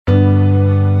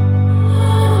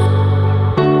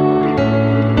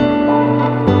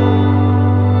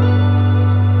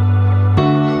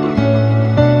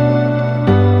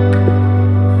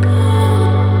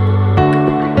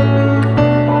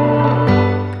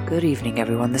Good evening,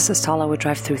 everyone. This is Tala with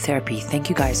Drive Through Therapy. Thank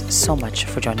you guys so much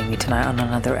for joining me tonight on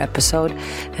another episode.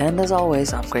 And as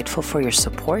always, I'm grateful for your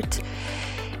support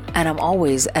and I'm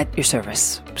always at your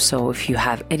service. So if you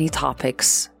have any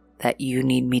topics that you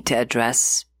need me to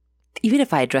address, even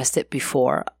if I addressed it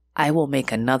before, I will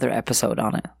make another episode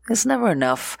on it. It's never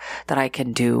enough that I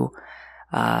can do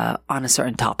on a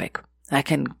certain topic. I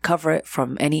can cover it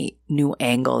from any new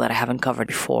angle that I haven't covered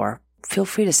before. Feel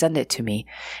free to send it to me.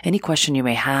 Any question you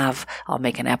may have, I'll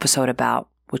make an episode about,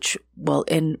 which will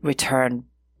in return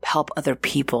help other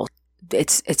people.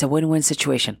 It's a win-win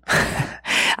situation.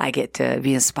 I get to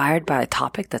be inspired by a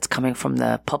topic that's coming from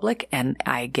the public, and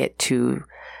I get to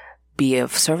be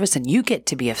of service, and you get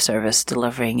to be of service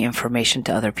delivering information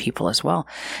to other people as well,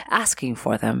 asking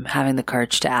for them, having the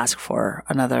courage to ask for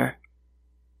another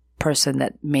person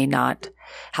that may not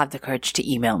have the courage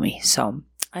to email me. So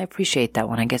I appreciate that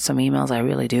when I get some emails. I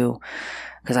really do,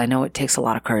 because I know it takes a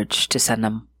lot of courage to send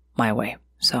them my way.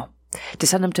 So to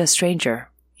send them to a stranger,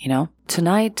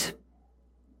 Tonight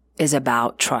is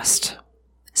about trust,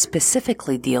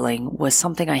 specifically dealing with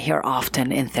something I hear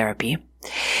often in therapy.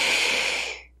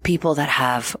 People that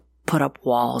have put up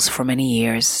walls for many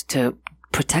years to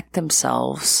protect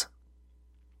themselves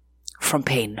from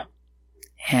pain,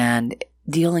 and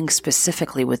dealing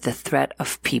specifically with the threat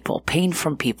of people, pain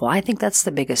from people. I think that's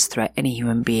the biggest threat any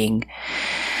human being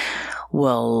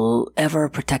will ever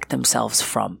protect themselves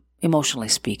from, emotionally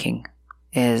speaking,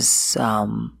 is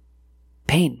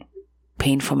pain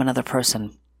from another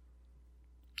person.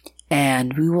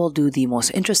 And we will do the most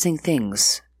interesting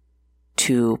things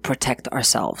to protect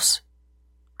ourselves.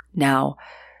 Now,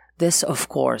 this, of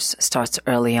course, starts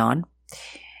early on.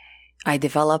 I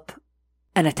develop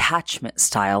an attachment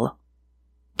style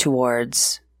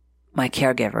towards my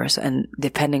caregivers, and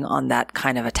depending on that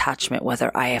kind of attachment,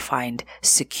 whether I find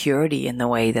security in the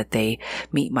way that they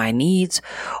meet my needs,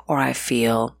 or I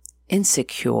feel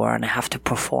insecure and I have to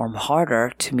perform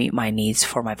harder to meet my needs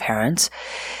for my parents,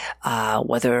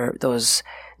 whether those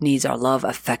needs are love,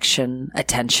 affection,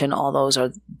 attention, all those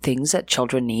are things that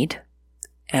children need,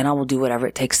 and I will do whatever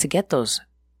it takes to get those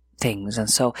things. And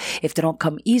so if they don't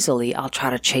come easily, I'll try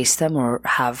to chase them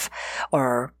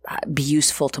or be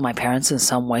useful to my parents in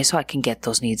some way so I can get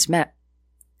those needs met.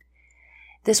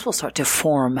 This will start to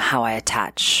form how I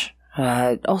attach.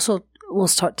 Also will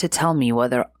start to tell me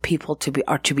whether people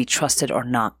are to be trusted or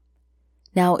not.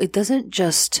 Now, it doesn't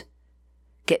just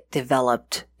get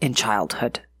developed in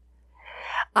childhood.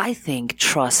 I think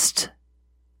trust,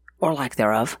 or lack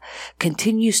thereof,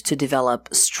 continues to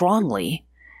develop strongly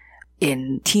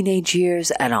in teenage years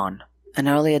and on, in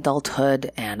early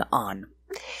adulthood and on.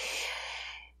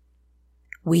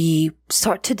 We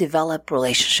start to develop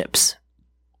relationships.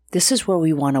 This is where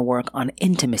we want to work on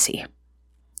intimacy.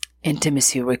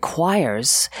 Intimacy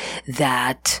requires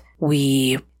that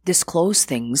we disclose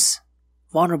things,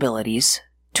 vulnerabilities,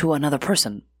 to another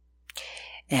person.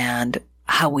 And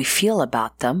how we feel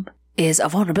about them is a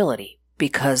vulnerability,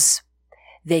 because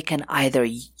they can either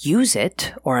use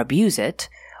it or abuse it,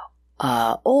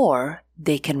 or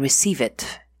they can receive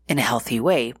it in a healthy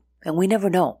way. And we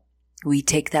never know. We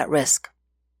take that risk.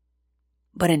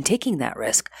 But in taking that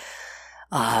risk,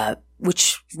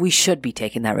 which we should be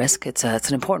taking that risk, it's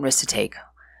an important risk to take.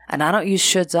 And I don't use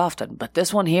shoulds often, but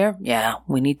this one here, yeah,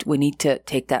 we need to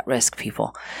take that risk,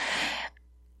 people.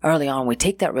 Early on, we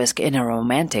take that risk in a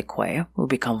romantic way. We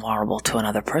become vulnerable to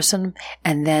another person,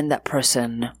 and then that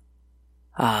person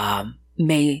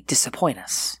may disappoint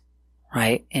us,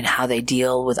 right, in how they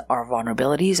deal with our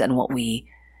vulnerabilities and what we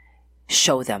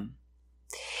show them.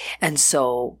 And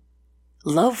so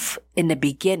love in the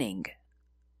beginning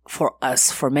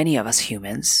for many of us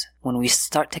humans, when we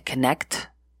start to connect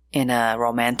in a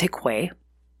romantic way,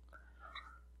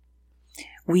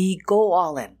 we go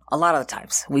all in. A lot of the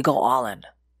times we go all in,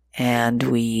 and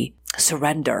we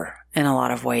surrender in a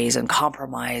lot of ways and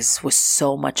compromise with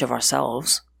so much of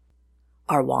ourselves,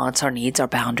 our wants, our needs, our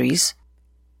boundaries.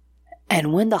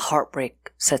 And when the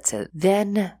heartbreak sets in,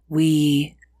 then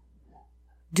we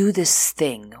do this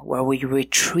thing where we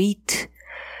retreat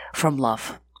from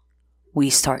love. We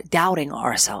start doubting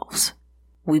ourselves.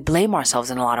 We blame ourselves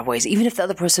in a lot of ways. Even if the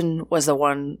other person was the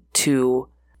one to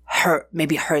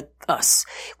maybe hurt us,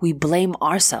 we blame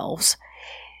ourselves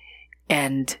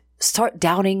and start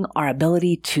doubting our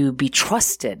ability to be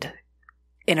trusted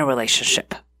in a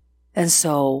relationship. And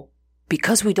so,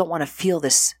 because we don't want to feel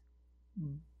this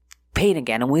pain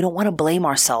again, and we don't want to blame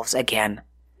ourselves again,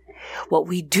 what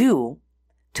we do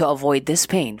to avoid this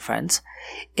pain, friends,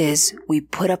 is we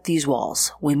put up these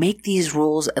walls. We make these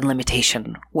rules and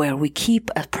limitation where we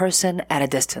keep a person at a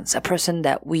distance, a person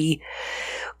that we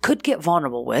could get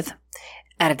vulnerable with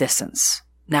at a distance.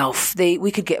 Now,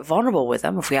 we could get vulnerable with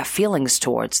them if we have feelings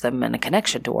towards them and a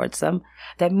connection towards them.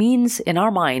 That means in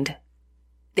our mind,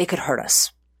 they could hurt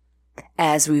us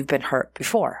as we've been hurt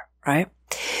before, right?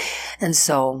 And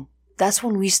so that's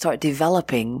when we start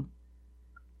developing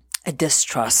a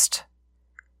distrust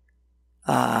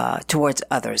towards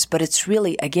others. But it's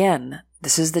really, again,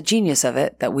 this is the genius of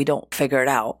it, that we don't figure it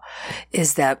out,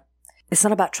 is that it's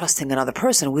not about trusting another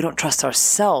person. We don't trust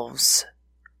ourselves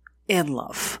in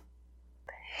love.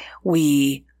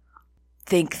 We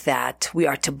think that we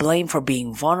are to blame for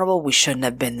being vulnerable. We shouldn't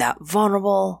have been that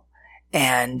vulnerable.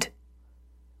 And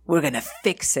we're going to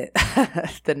fix it,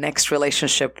 the next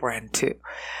relationship we're into,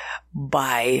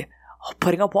 by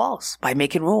putting up walls, by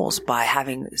making rules, by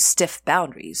having stiff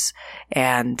boundaries,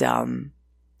 and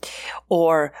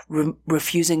or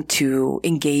refusing to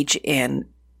engage in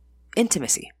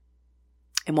intimacy,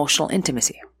 emotional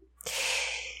intimacy.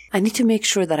 I need to make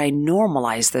sure that I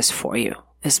normalize this for you.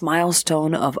 This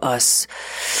milestone of us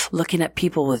looking at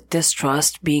people with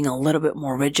distrust, being a little bit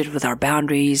more rigid with our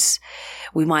boundaries.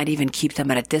 We might even keep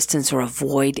them at a distance or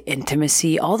avoid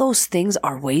intimacy. All those things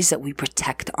are ways that we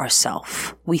protect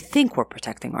ourselves. We think we're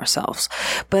protecting ourselves,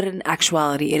 but in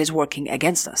actuality, it is working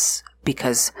against us.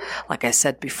 Because, like I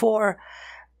said before,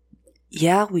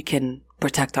 yeah, we can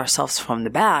protect ourselves from the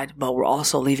bad, but we're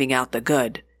also leaving out the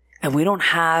good. And we don't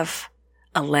have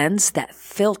a lens that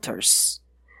filters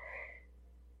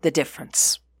the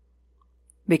difference,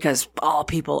 because all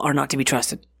people are not to be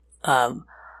trusted.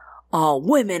 All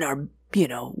women are,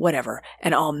 whatever,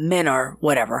 and all men are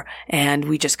whatever. And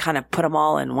we just kind of put them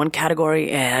all in one category,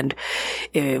 and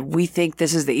we think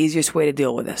this is the easiest way to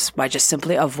deal with this, by just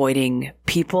simply avoiding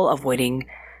people, avoiding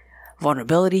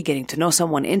vulnerability, getting to know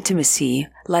someone, intimacy,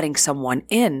 letting someone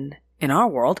in our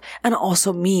world, and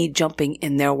also me jumping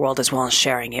in their world as well and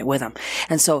sharing it with them.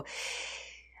 And so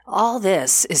all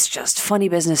this is just funny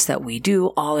business that we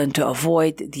do, all in to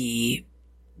avoid the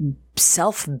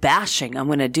self-bashing I'm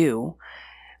going to do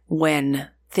when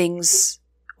things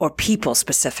or people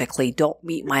specifically don't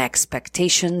meet my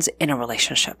expectations in a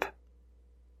relationship.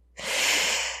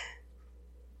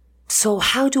 So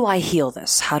how do I heal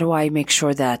this? How do I make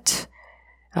sure that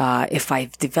if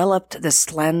I've developed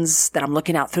this lens that I'm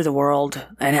looking out through the world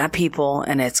and at people,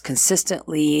 and it's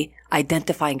consistently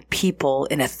identifying people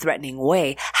in a threatening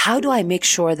way, how do I make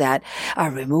sure that I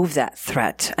remove that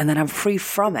threat and then I'm free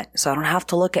from it, so I don't have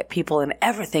to look at people and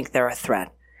ever think they're a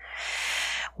threat?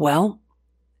 Well,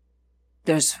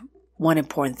 there's one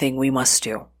important thing we must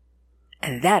do,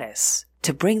 and that is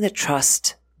to bring the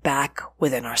trust back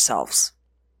within ourselves.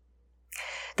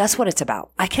 That's what it's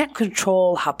about. I can't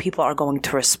control how people are going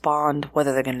to respond,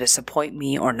 whether they're going to disappoint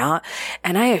me or not.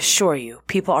 And I assure you,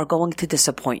 people are going to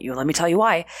disappoint you. Let me tell you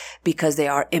why. Because they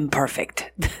are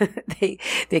imperfect.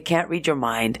 They can't read your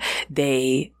mind.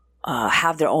 They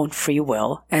have their own free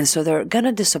will. And so they're going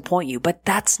to disappoint you. But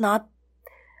that's not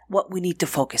what we need to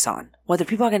focus on. Whether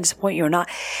people are going to disappoint you or not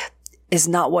is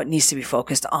not what needs to be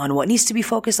focused on. What needs to be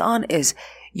focused on is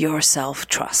your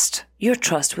self-trust. Your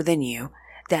trust within you,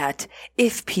 that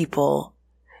if people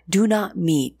do not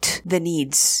meet the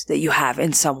needs that you have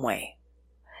in some way,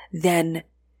 then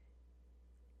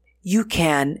you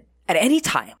can, at any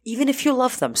time, even if you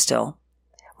love them still,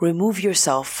 remove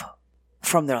yourself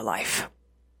from their life.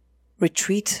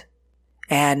 Retreat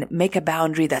and make a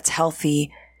boundary that's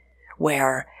healthy,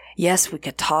 where, yes, we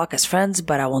could talk as friends,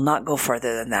 but I will not go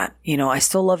further than that. I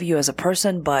still love you as a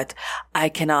person, but I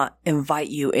cannot invite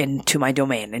you into my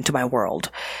domain, into my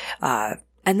world.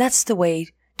 And that's the way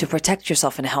to protect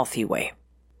yourself in a healthy way.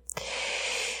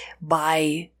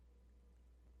 By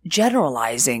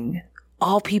generalizing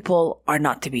all people are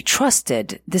not to be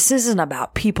trusted, this isn't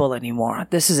about people anymore.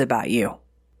 This is about you,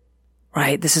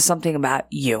 right? This is something about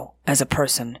you as a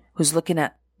person who's looking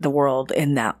at the world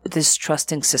in this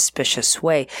trusting, suspicious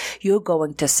way. You're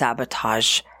going to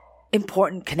sabotage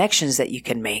important connections that you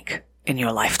can make in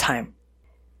your lifetime.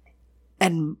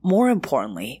 And more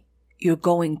importantly, you're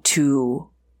going to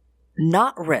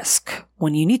not risk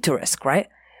when you need to risk, right?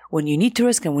 When you need to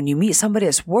risk, and when you meet somebody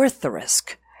that's worth the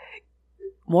risk,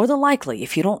 more than likely,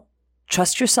 if you don't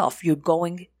trust yourself, you're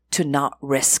going to not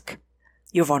risk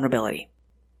your vulnerability.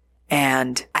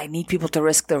 And I need people to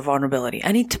risk their vulnerability.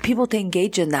 I need people to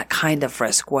engage in that kind of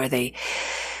risk where they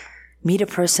meet a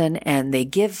person and they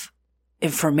give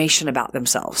information about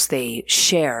themselves. They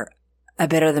share a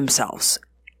bit of themselves.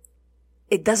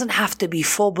 it doesn't have to be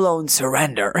full-blown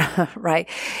surrender, right?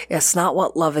 It's not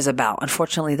what love is about.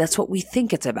 Unfortunately, that's what we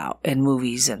think it's about in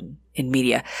movies and in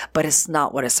media, but it's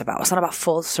not what it's about. It's not about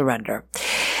full surrender.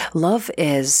 Love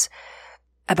is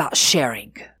about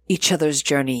sharing each other's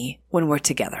journey when we're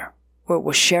together.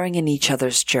 We're sharing in each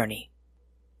other's journey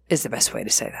is the best way to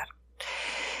say that.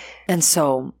 And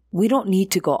so we don't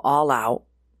need to go all out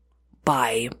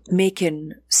by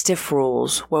making stiff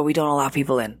rules where we don't allow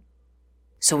people in.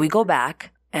 So we go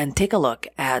back and take a look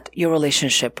at your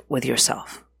relationship with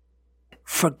yourself.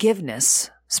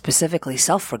 Forgiveness, specifically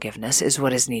self-forgiveness, is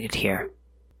what is needed here.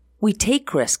 We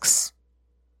take risks.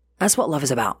 That's what love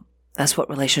is about. That's what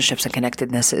relationships and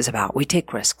connectedness is about. We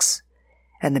take risks.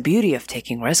 And the beauty of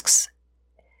taking risks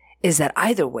is that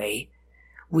either way,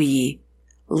 we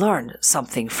learn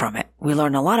something from it. We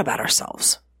learn a lot about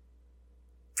ourselves.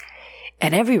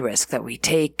 And every risk that we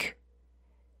take,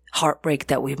 heartbreak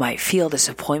that we might feel,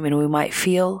 disappointment we might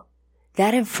feel,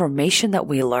 that information that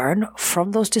we learn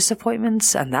from those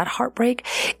disappointments and that heartbreak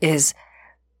is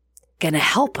going to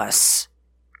help us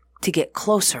to get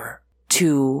closer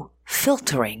to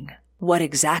filtering what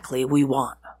exactly we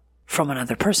want from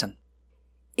another person.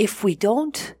 If we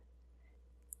don't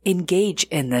engage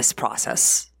in this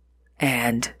process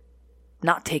and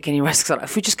not take any risks,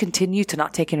 if we just continue to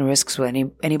not take any risks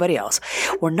with anybody else,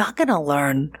 we're not going to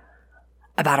learn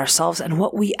about ourselves and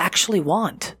what we actually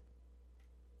want.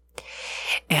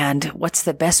 And what's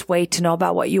the best way to know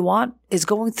about what you want is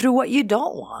going through what you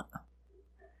don't want,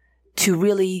 to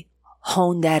really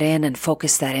hone that in and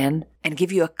focus that in and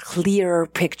give you a clearer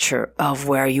picture of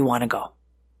where you want to go.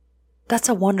 That's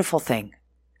a wonderful thing.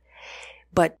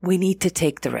 But we need to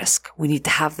take the risk. We need to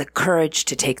have the courage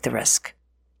to take the risk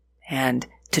and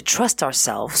to trust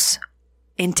ourselves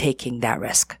in taking that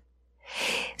risk.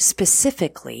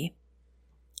 Specifically,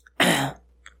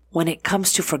 when it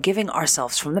comes to forgiving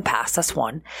ourselves from the past, that's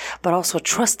one, but also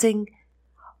trusting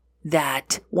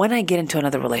that when I get into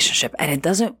another relationship and it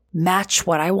doesn't match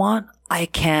what I want, I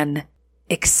can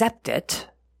accept it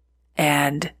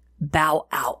and bow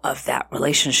out of that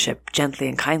relationship gently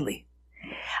and kindly.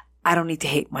 I don't need to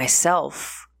hate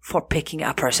myself for picking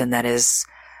a person that is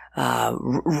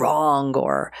wrong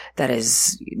or that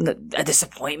is a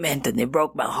disappointment and they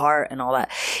broke my heart and all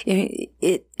that.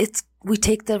 We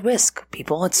take the risk,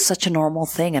 people. It's such a normal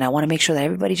thing, and I want to make sure that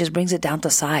everybody just brings it down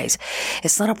to size.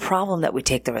 It's not a problem that we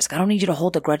take the risk. I don't need you to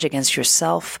hold a grudge against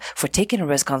yourself for taking a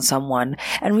risk on someone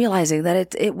and realizing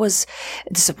that it was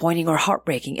disappointing or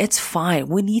heartbreaking. It's fine.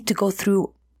 We need to go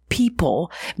through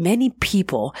many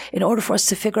people, in order for us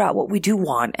to figure out what we do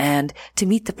want and to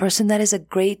meet the person that is a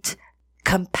great,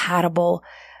 compatible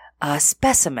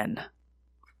specimen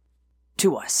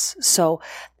to us. So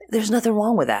there's nothing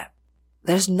wrong with that.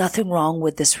 There's nothing wrong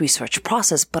with this research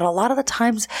process, but a lot of the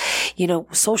times,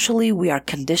 socially we are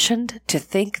conditioned to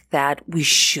think that we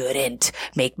shouldn't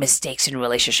make mistakes in a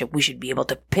relationship. We should be able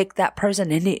to pick that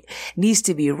person and it needs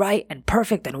to be right and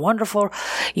perfect and wonderful,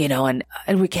 and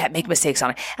we can't make mistakes on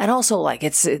it. And also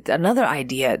it's another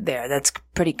idea there that's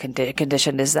pretty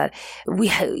conditioned is that we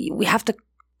have to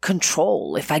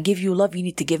control. If I give you love, you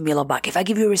need to give me love back. If I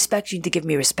give you respect, you need to give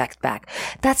me respect back.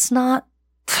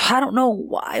 I don't know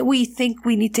why we think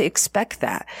we need to expect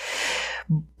that,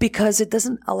 because it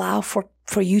doesn't allow for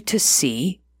you to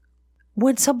see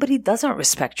when somebody doesn't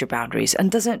respect your boundaries and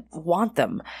doesn't want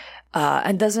them,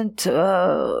 and doesn't,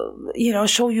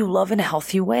 show you love in a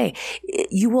healthy way.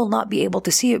 You will not be able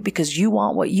to see it because you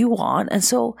want what you want. And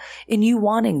so in you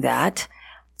wanting that,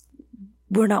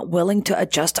 we're not willing to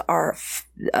adjust our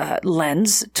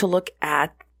lens to look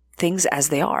at things as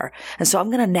they are. And so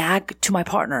I'm going to nag to my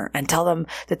partner and tell them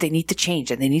that they need to change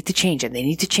and they need to change and they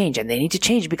need to change and they need to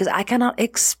change, because I cannot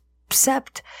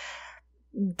accept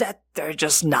that they're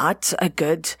just not a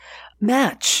good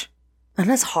match. And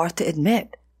that's hard to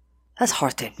admit.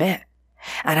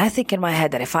 And I think in my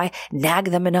head that if I nag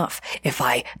them enough, if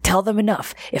I tell them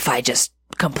enough, if I just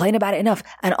complain about it enough,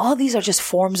 and all these are just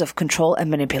forms of control and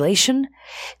manipulation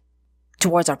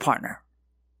towards our partner.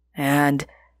 And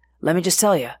let me just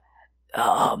tell you,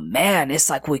 oh man, it's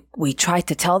like we try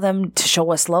to tell them to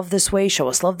show us love this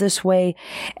way,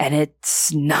 and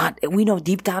it's not. We know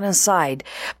deep down inside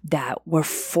that we're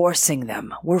forcing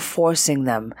them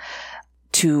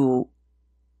to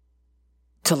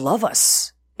love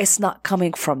us. It's not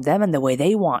coming from them and the way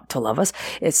they want to love us.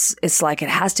 It's like it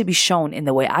has to be shown in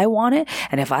the way I want it.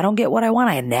 And if I don't get what I want,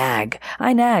 I nag.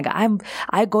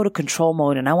 I go to control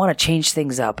mode and I want to change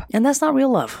things up. And that's not real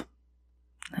love.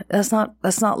 That's not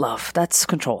love. That's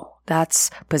control. That's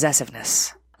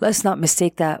possessiveness. Let's not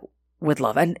mistake that with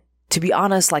love. And to be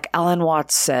honest, like Alan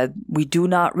Watts said, we do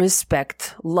not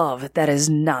respect love that is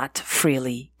not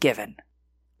freely given.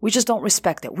 We just don't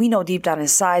respect it. We know deep down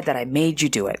inside that I made you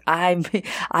do it.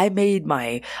 I made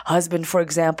my husband, for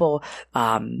example,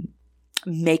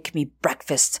 make me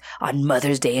breakfast on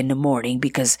Mother's Day in the morning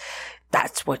because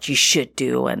that's what you should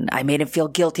do. And I made him feel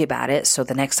guilty about it. So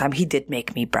the next time he did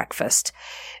make me breakfast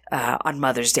on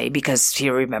Mother's Day because he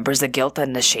remembers the guilt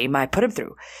and the shame I put him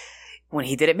through when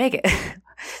he didn't make it.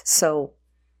 So,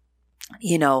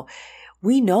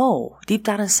 we know deep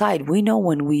down inside, we know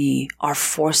when we are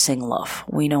forcing love.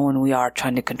 We know when we are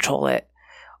trying to control it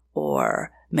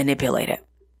or manipulate it.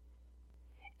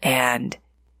 And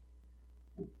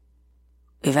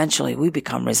eventually we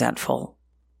become resentful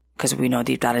because we know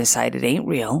deep down inside it ain't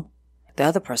real. The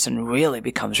other person really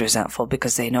becomes resentful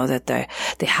because they know that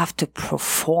they have to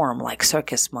perform like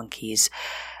circus monkeys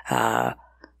for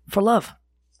love.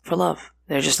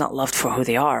 They're just not loved for who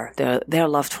they are. They're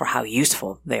loved for how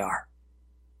useful they are.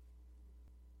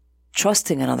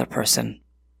 Trusting another person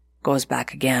goes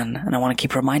back again, and I want to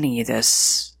keep reminding you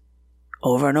this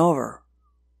over and over,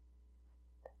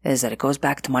 is that it goes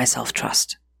back to my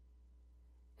self-trust.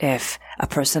 If a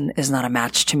person is not a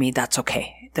match to me, that's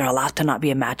okay. They're allowed to not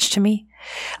be a match to me.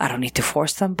 I don't need to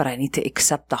force them, but I need to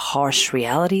accept the harsh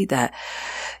reality that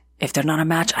if they're not a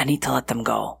match, I need to let them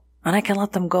go. And I can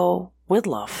let them go with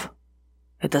love.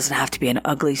 It doesn't have to be an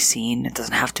ugly scene. It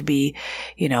doesn't have to be,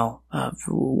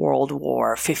 World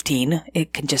War 15.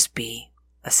 It can just be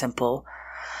a simple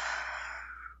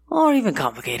or even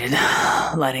complicated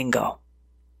letting go.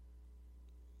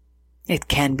 It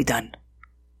can be done.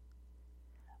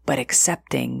 But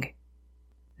accepting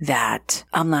that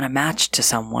I'm not a match to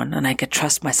someone and I could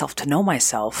trust myself to know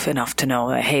myself enough to know,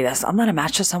 hey, I'm not a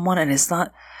match to someone, and it's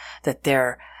not that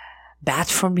they're bad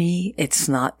for me. It's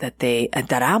not that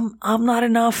I'm not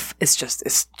enough. It's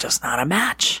just not a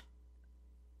match.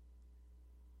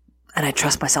 And I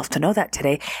trust myself to know that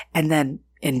today. And then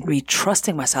in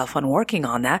trusting myself and working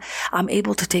on that, I'm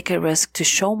able to take a risk to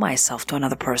show myself to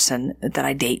another person that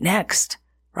I date next,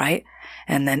 right?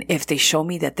 And then if they show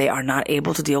me that they are not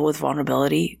able to deal with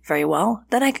vulnerability very well,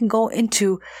 then I can go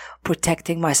into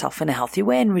protecting myself in a healthy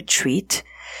way and retreat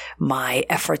my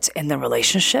efforts in the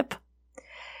relationship.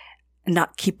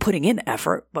 Not keep putting in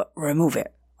effort, but remove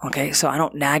it. Okay. So I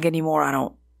don't nag anymore. I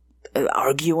don't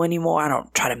argue anymore. I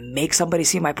don't try to make somebody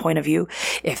see my point of view.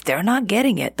 If they're not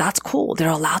getting it, that's cool. They're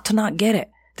allowed to not get it.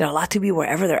 They're allowed to be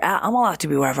wherever they're at. I'm allowed to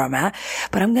be wherever I'm at,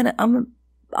 but I'm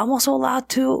also allowed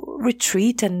to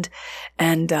retreat and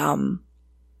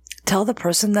tell the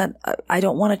person that I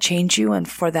don't want to change you. And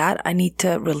for that, I need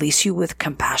to release you with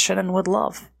compassion and with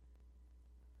love.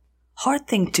 Hard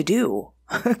thing to do.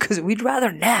 Because we'd rather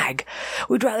nag.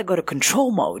 We'd rather go to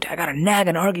control mode. I gotta nag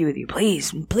and argue with you.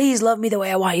 Please love me the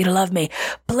way I want you to love me.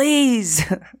 Please.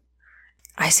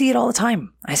 I see it all the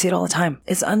time.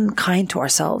 It's unkind to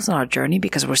ourselves on our journey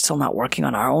because we're still not working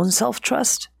on our own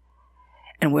self-trust.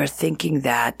 And we're thinking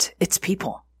that it's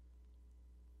people.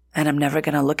 And I'm never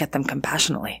gonna look at them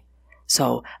compassionately.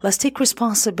 So let's take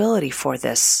responsibility for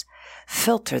this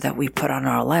filter that we put on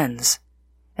our lens.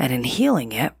 And in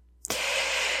healing it,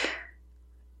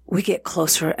 we get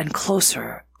closer and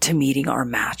closer to meeting our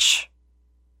match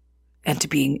and to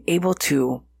being able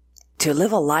to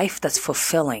live a life that's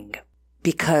fulfilling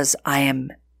because I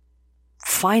am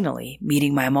finally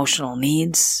meeting my emotional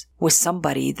needs with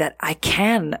somebody that I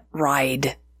can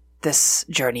ride this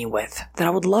journey with, that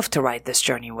I would love to ride this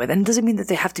journey with. And it doesn't mean that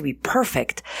they have to be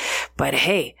perfect, but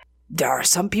hey, there are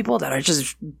some people that are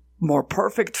just more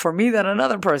perfect for me than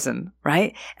another person,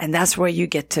 right? And that's where you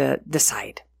get to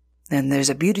decide. And there's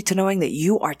a beauty to knowing that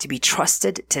you are to be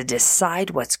trusted to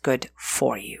decide what's good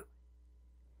for you.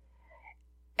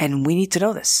 And we need to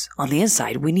know this on the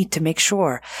inside. We need to make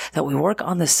sure that we work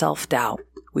on the self-doubt.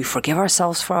 We forgive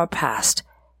ourselves for our past.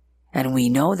 And we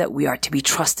know that we are to be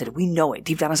trusted. We know it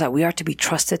deep down inside. We are to be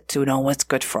trusted to know what's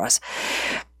good for us.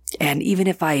 And even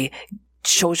if I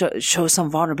show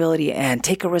some vulnerability and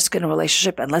take a risk in a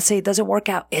relationship, and let's say it doesn't work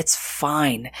out, it's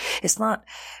fine. It's not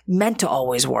meant to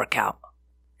always work out.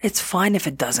 It's fine if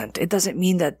it doesn't. It doesn't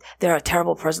mean that they're a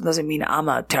terrible person. It doesn't mean I'm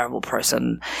a terrible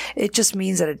person. It just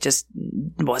means that it just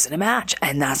wasn't a match.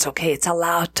 And that's okay. It's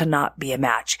allowed to not be a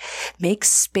match. Make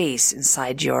space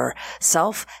inside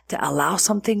yourself to allow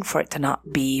something for it to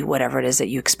not be whatever it is that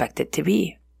you expect it to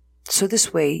be. So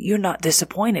this way, you're not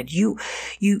disappointed.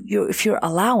 If you're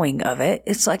allowing of it,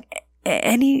 it's like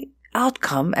any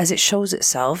outcome as it shows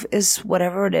itself is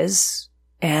whatever it is.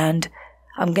 And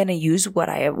I'm going to use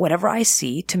whatever I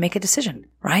see to make a decision,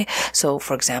 right? So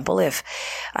for example, if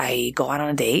I go out on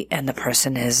a date and the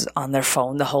person is on their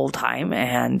phone the whole time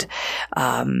and,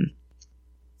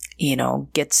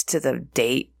 gets to the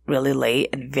date really late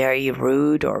and very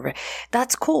rude,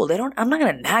 that's cool. I'm not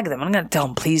going to nag them. I'm not going to tell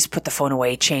them, please put the phone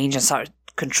away, change, and start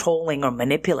controlling or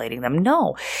manipulating them.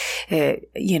 No,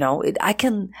 I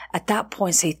can at that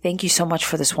point say, thank you so much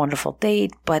for this wonderful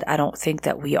date, but I don't think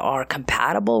that we are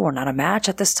compatible. We're not a match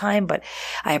at this time, but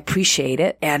I appreciate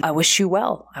it. And I wish you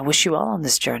well. I wish you well on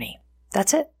this journey.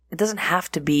 That's it. It doesn't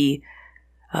have to be,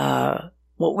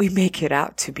 what we make it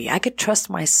out to be. I could trust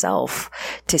myself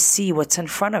to see what's in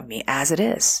front of me as it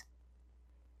is.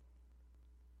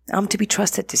 I'm to be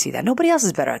trusted to see that. Nobody else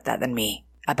is better at that than me,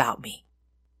 about me.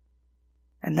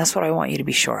 And that's what I want you to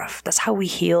be sure of. That's how we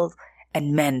heal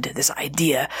and mend this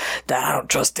idea that I don't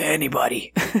trust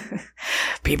anybody.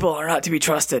 People are not to be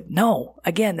trusted. No,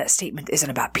 again, that statement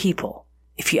isn't about people.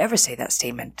 If you ever say that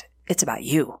statement, it's about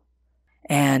you.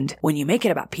 And when you make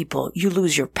it about people, you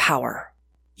lose your power.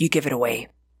 You give it away.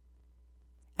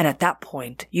 And at that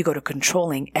point, you go to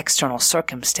controlling external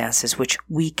circumstances, which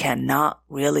we cannot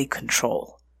really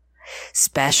control.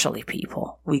 Especially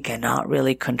people, we cannot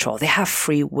really control. They have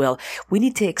free will. We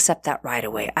need to accept that right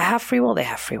away. I have free will, they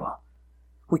have free will.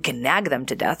 We can nag them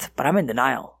to death, but I'm in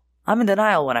denial. I'm in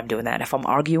denial when I'm doing that. If I'm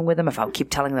arguing with them, if I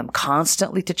keep telling them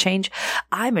constantly to change,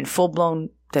 I'm in full-blown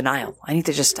denial. I need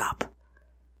to just stop.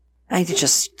 I need to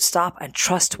just stop and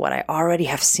trust what I already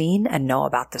have seen and know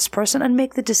about this person and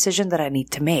make the decision that I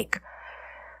need to make.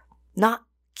 Not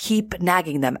keep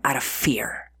nagging them out of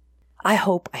fear. I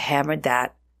hope I hammered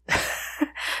that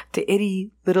to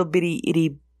little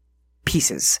bitty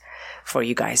pieces for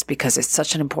you guys, because it's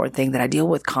such an important thing that I deal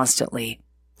with constantly.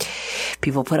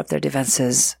 People put up their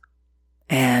defenses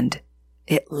and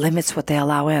it limits what they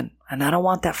allow in. And I don't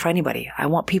want that for anybody. I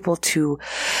want people to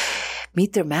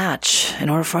meet their match. In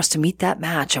order for us to meet that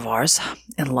match of ours,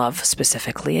 in love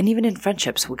specifically, and even in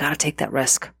friendships, we got to take that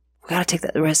risk. We got to take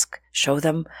that risk, show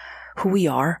them who we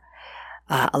are,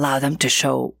 allow them to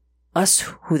show us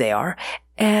who they are,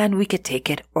 and we could take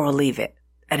it or leave it.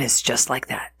 And it's just like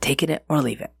that, taking it or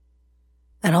leave it.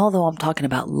 And although I'm talking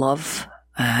about love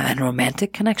and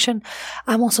romantic connection,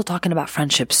 I'm also talking about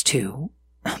friendships too.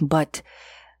 But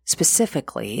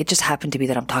specifically, it just happened to be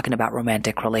that I'm talking about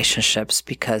romantic relationships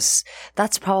because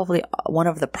that's probably one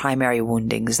of the primary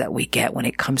woundings that we get when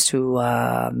it comes to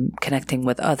connecting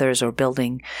with others or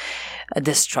building a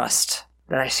distrust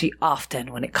that I see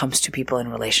often when it comes to people in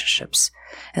relationships,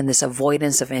 and this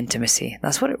avoidance of intimacy.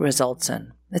 That's what it results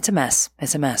in. It's a mess.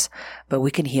 It's a mess. But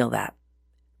we can heal that.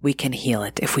 We can heal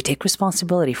it. If we take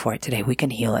responsibility for it today, we can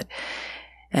heal it.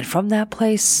 And from that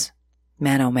place,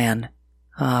 man, oh man,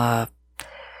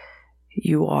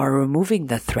 you are removing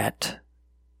the threat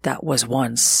that was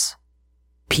once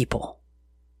people.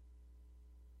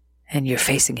 And you're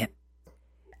facing it.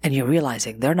 And you're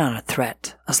realizing they're not a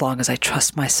threat as long as I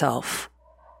trust myself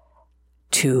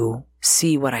to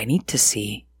see what I need to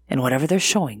see and whatever they're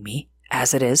showing me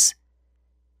as it is.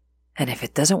 And if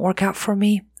it doesn't work out for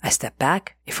me, I step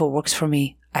back. If it works for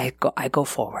me, I go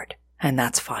forward. And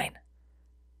that's fine.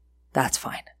 That's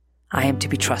fine. I am to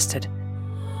be trusted.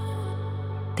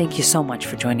 Thank you so much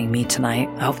for joining me tonight.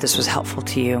 I hope this was helpful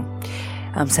to you.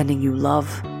 I'm sending you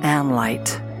love and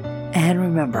light. And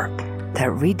remember that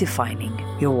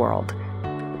redefining your world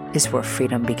is where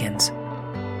freedom begins.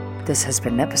 This has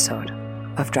been an episode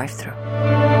of Drive Thru.